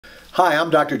Hi, I'm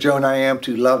Dr. Joe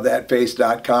Niamtu,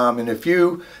 LoveThatFace.com, and if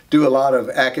you do a lot of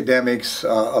academics,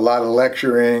 a lot of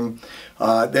lecturing,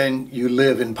 then you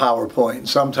live in PowerPoint.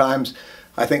 Sometimes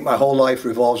I think my whole life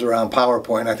revolves around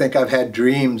PowerPoint. I think I've had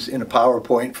dreams in a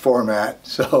PowerPoint format.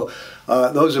 So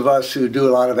those of us who do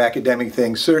a lot of academic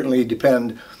things certainly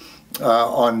depend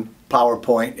on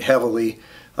PowerPoint heavily,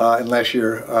 unless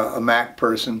you're a Mac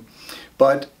person.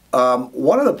 But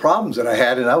one of the problems that I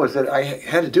had, was that I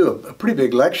had to do a pretty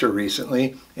big lecture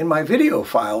recently, and my video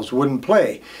files wouldn't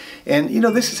play. And you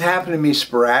know, this has happened to me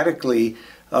sporadically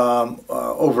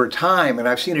over time, and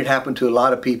I've seen it happen to a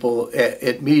lot of people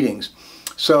at meetings.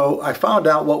 So I found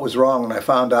out what was wrong, and I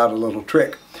found out a little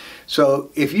trick. So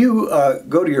if you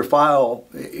go to your file,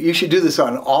 you should do this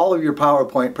on all of your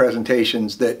PowerPoint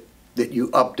presentations that you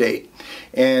update.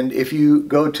 And if you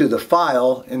go to the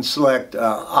file and select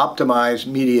optimize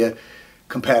media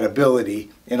compatibility,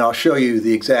 and I'll show you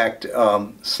the exact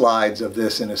slides of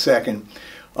this in a second,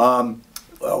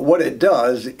 what it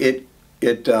does, it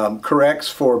corrects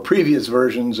for previous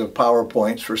versions of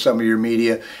PowerPoints for some of your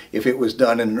media if it was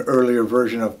done in an earlier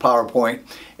version of PowerPoint,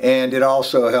 and it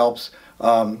also helps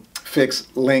fix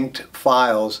linked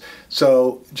files.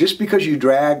 So just because you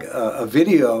drag a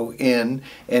video in,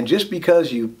 and just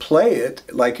because you play it,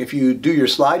 like if you do your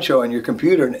slideshow on your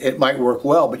computer, it might work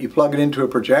well, but you plug it into a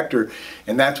projector,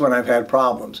 and that's when I've had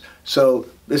problems. So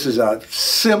this is a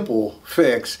simple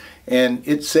fix, and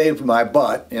it saved my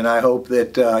butt, and I hope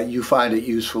that you find it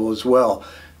useful as well.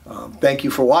 Thank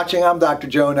you for watching. I'm Dr.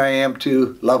 Joe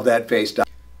Niamtu, LoveThatFace.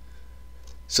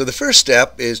 So the first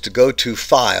step is to go to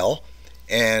File,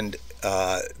 and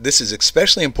this is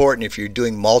especially important if you're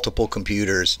doing multiple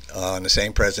computers on the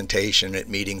same presentation at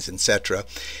meetings, etc.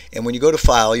 And when you go to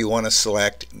File, you want to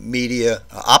select Media,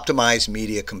 Optimize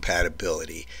Media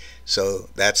Compatibility. So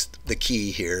that's the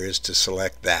key here, is to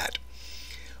select that.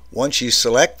 Once you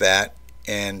select that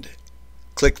and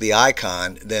click the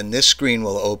icon, then this screen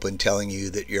will open telling you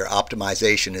that your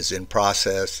optimization is in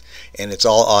process, and it's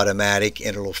all automatic,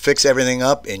 and it'll fix everything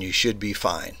up, and you should be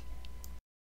fine.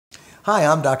 Hi,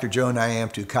 I'm Dr. Joe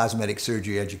Niamtu,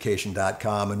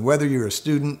 cosmeticsurgeryeducation.com, and whether you're a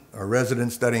student or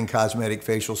resident studying cosmetic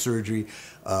facial surgery,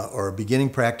 or a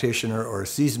beginning practitioner or a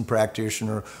seasoned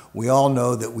practitioner, we all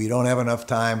know that we don't have enough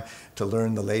time to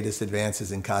learn the latest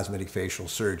advances in cosmetic facial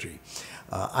surgery.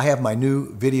 I have my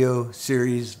new video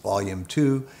series, Volume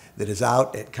 2, that is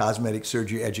out at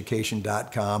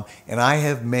cosmeticsurgeryeducation.com, and I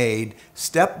have made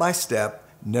step-by-step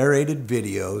narrated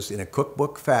videos in a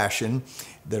cookbook fashion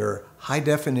that are high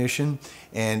definition,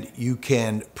 and you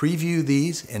can preview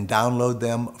these and download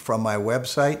them from my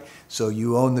website, so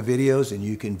you own the videos and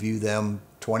you can view them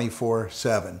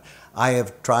 24/7. I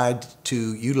have tried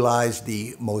to utilize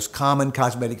the most common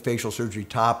cosmetic facial surgery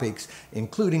topics,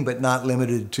 including but not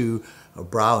limited to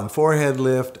brow and forehead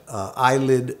lift,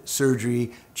 eyelid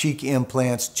surgery, cheek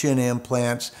implants, chin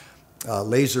implants,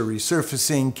 laser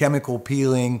resurfacing, chemical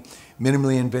peeling,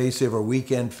 minimally invasive or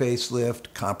weekend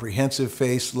facelift, comprehensive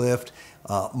facelift,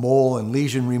 mole and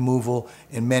lesion removal,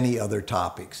 and many other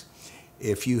topics.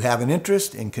 If you have an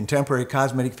interest in contemporary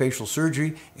cosmetic facial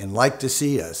surgery and like to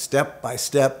see a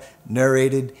step-by-step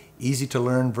narrated,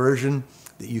 easy-to-learn version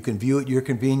that you can view at your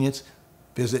convenience,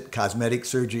 visit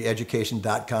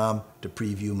cosmeticsurgeryeducation.com to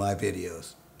preview my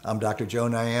videos. I'm Dr. Joe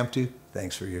Niamtu.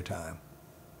 Thanks for your time.